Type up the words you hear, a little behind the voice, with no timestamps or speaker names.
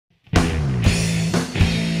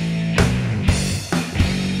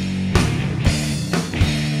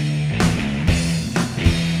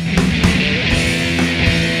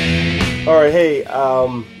Alright, hey,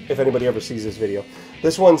 if anybody ever sees this video,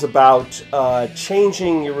 this one's about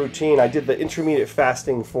changing your routine. I did the intermediate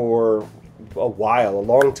fasting for a while, a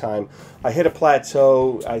long time. I hit a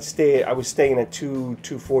plateau. I was staying at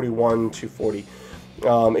 241, 240.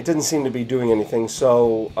 It didn't seem to be doing anything,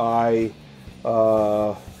 so I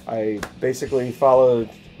basically followed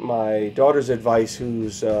my daughter's advice,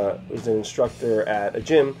 who's an instructor at a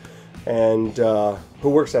gym, and who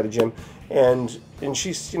works at a gym, and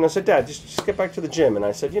she said, "Dad, just get back to the gym." And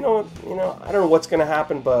I said, I don't know what's going to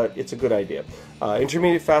happen, but it's a good idea.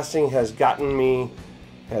 Intermediate fasting has gotten me.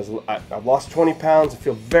 I've lost 20 pounds. I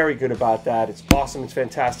feel very good about that. It's awesome. It's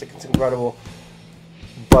fantastic. It's incredible.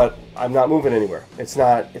 But I'm not moving anywhere. It's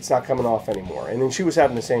not coming off anymore. And then she was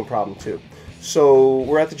having the same problem too. So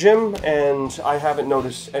we're at the gym, and I haven't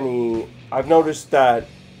noticed any. I've noticed that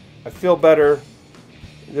I feel better.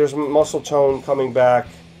 There's muscle tone coming back.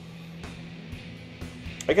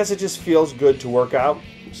 I guess it just feels good to work out.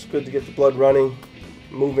 It's good to get the blood running,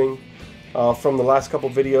 moving. From the last couple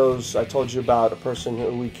videos, I told you about a person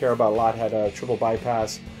who we care about a lot had a triple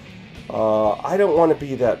bypass. I don't want to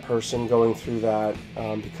be that person going through that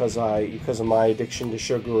because of my addiction to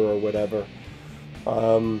sugar or whatever.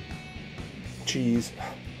 Cheese.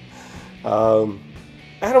 I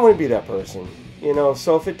don't want to be that person.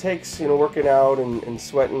 So if it takes working out and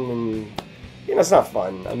sweating and it's not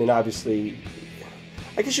fun. I mean, obviously,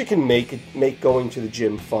 I guess you can make going to the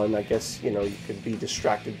gym fun. I guess you could be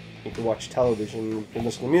distracted. You can watch television. You can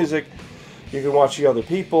listen to music. You can watch the other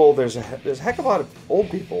people. There's a heck of a lot of old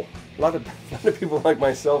people. A lot of people like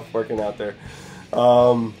myself working out there.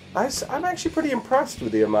 I'm actually pretty impressed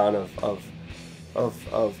with the amount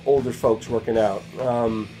of older folks working out.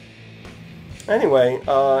 Anyway,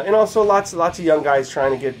 and also lots of young guys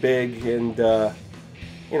trying to get big, and the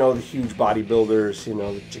huge bodybuilders,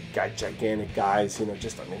 the gigantic guys,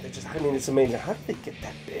 it's amazing. How do they get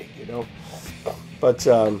that big, But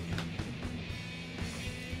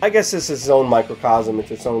I guess this is its own microcosm.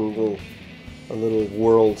 It's its own little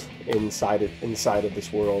world inside of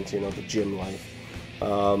this world, the gym life.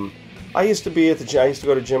 I used to be at the gym. I used to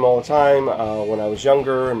go to the gym all the time when I was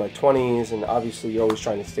younger, in my 20s, and obviously you're always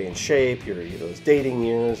trying to stay in shape. You're those dating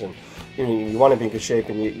years, and you want to be in good shape,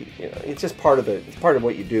 and it's just part of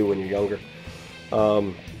what you do when you're younger.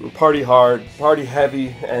 Party hard, party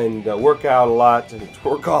heavy, and work out a lot and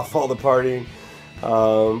work off all the partying.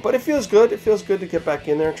 But it feels good. It feels good to get back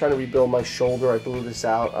in there, trying to rebuild my shoulder. I blew this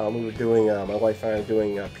out. We were doing, my wife and I were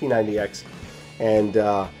doing P90X, and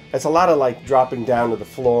it's a lot of dropping down to the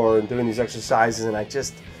floor and doing these exercises, and I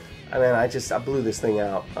blew this thing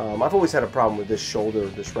out. I've always had a problem with this shoulder,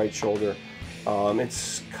 this right shoulder.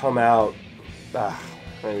 It's come out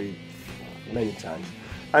maybe many times.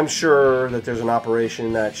 I'm sure that there's an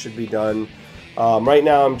operation that should be done. Right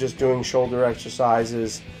now I'm just doing shoulder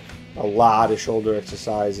exercises, a lot of shoulder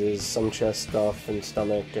exercises, some chest stuff and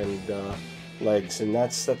stomach and legs, and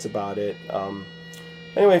that's about it.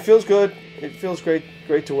 Anyway, it feels good. It feels great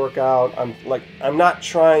to work out. I'm not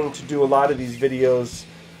trying to do a lot of these videos.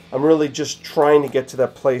 I'm really just trying to get to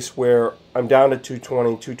that place where I'm down to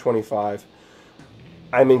 220, 225.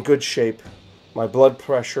 I'm in good shape. My blood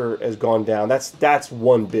pressure has gone down. That's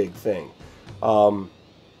one big thing.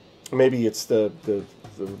 Maybe it's the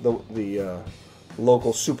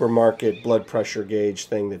local supermarket blood pressure gauge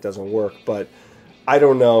thing that doesn't work, but I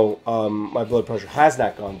don't know. My blood pressure has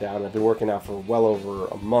not gone down. I've been working out for well over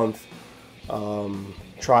a month.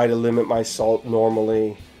 Try to limit my salt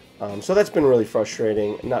normally. So that's been really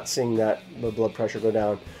frustrating, not seeing the blood pressure go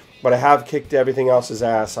down. But I have kicked everything else's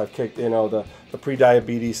ass. I've kicked, the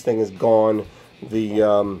pre-diabetes thing is gone. The,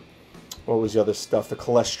 what was the other stuff? The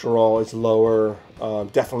cholesterol is lower.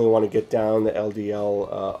 Definitely want to get down the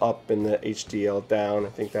LDL up and the HDL down. I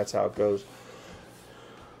think that's how it goes.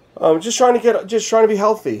 Just trying to be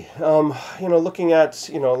healthy. Looking at,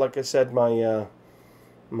 like I said, my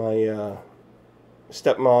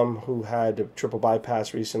stepmom who had a triple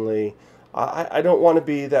bypass recently. I don't want to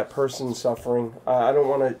be that person suffering. I don't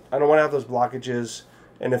want to have those blockages.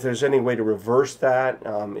 And if there's any way to reverse that,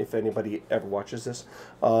 if anybody ever watches this,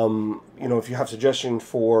 if you have suggestions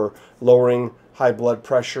for lowering high blood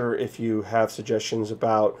pressure, if you have suggestions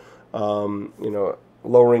about,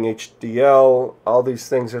 lowering HDL, all these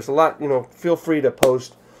things, there's a lot, feel free to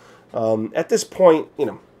post. At this point,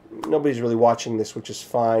 nobody's really watching this, which is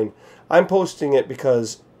fine. I'm posting it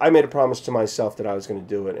because I made a promise to myself that I was going to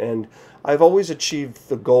do it, and I've always achieved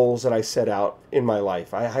the goals that I set out in my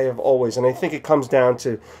life. I have always, and I think it comes down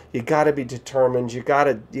to you got to be determined. You got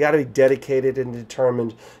to be dedicated and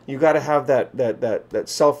determined. You got to have that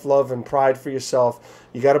self-love and pride for yourself.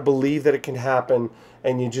 You got to believe that it can happen,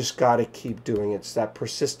 and you just got to keep doing it. It's that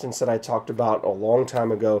persistence that I talked about a long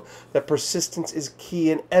time ago. That persistence is key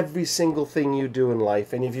in every single thing you do in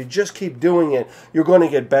life, and if you just keep doing it, you're going to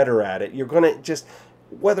get better at it. You're going to just,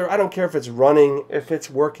 whether, I don't care if it's running, if it's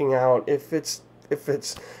working out, if it's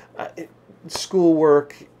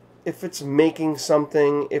schoolwork, if it's making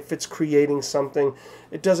something, if it's creating something,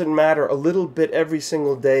 it doesn't matter. A little bit every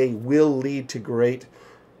single day will lead to great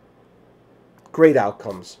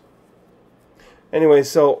outcomes. Anyway,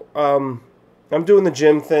 so I'm doing the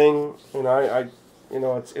gym thing.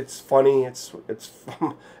 It's funny.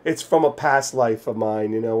 It's from a past life of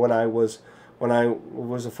mine. When I was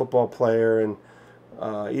a football player, and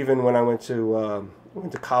even when I went to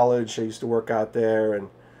college, I used to work out there, and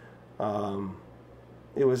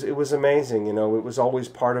it was amazing. It was always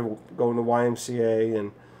part of going to YMCA,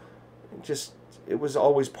 and it was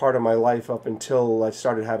always part of my life up until I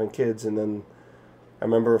started having kids. And then I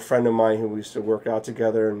remember a friend of mine who we used to work out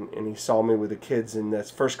together, and he saw me with the kids. And that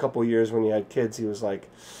first couple of years when he had kids, he was like,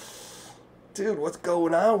 "Dude, what's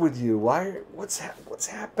going on with you? What's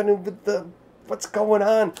happening with what's going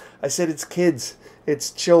on?" I said, "It's kids. It's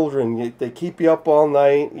children. They keep you up all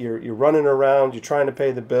night. You're running around. You're trying to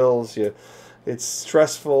pay the bills. It's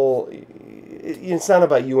stressful. It's not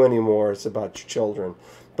about you anymore. It's about your children."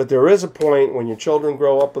 But there is a point when your children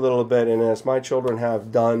grow up a little bit, and as my children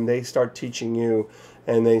have done, they start teaching you,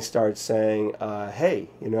 and they start saying, "Hey,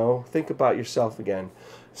 think about yourself again."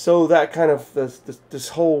 So that kind of this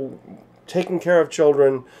whole taking care of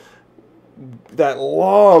children, that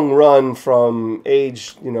long run from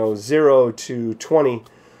age 0 to 20,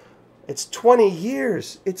 it's 20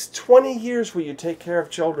 years. It's 20 years where you take care of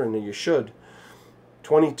children, and you should.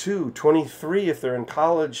 22, 23 if they're in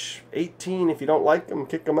college, 18 if you don't like them,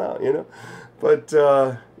 kick them out, But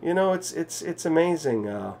it's amazing,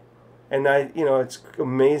 and it's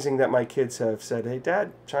amazing that my kids have said, "Hey,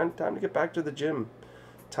 Dad, time to get back to the gym,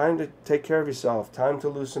 time to take care of yourself, time to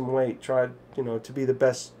lose some weight, try to be the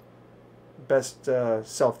best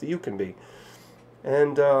self that you can be,"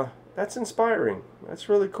 and that's inspiring. That's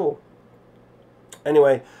really cool.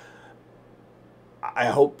 Anyway, I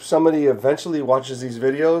hope somebody eventually watches these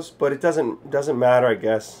videos, but it doesn't matter, I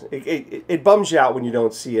guess. It bums you out when you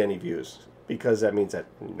don't see any views, because that means that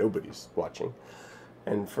nobody's watching.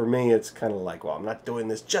 And for me, it's kind of like, well, I'm not doing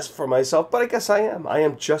this just for myself, but I guess I am. I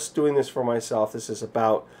am just doing this for myself. This is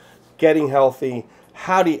about getting healthy.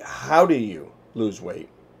 How do you lose weight?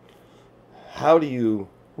 How do you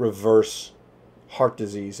reverse heart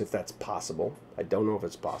disease, if that's possible? I don't know if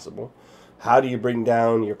it's possible. How do you bring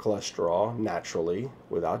down your cholesterol naturally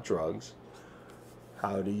without drugs?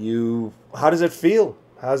 How does it feel?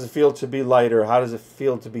 How does it feel to be lighter? How does it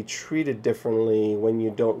feel to be treated differently when you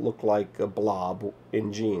don't look like a blob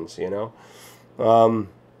in jeans, It's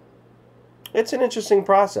an interesting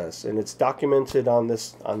process, and it's documented on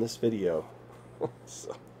this video.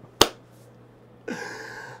 So.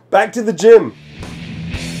 Back to the gym.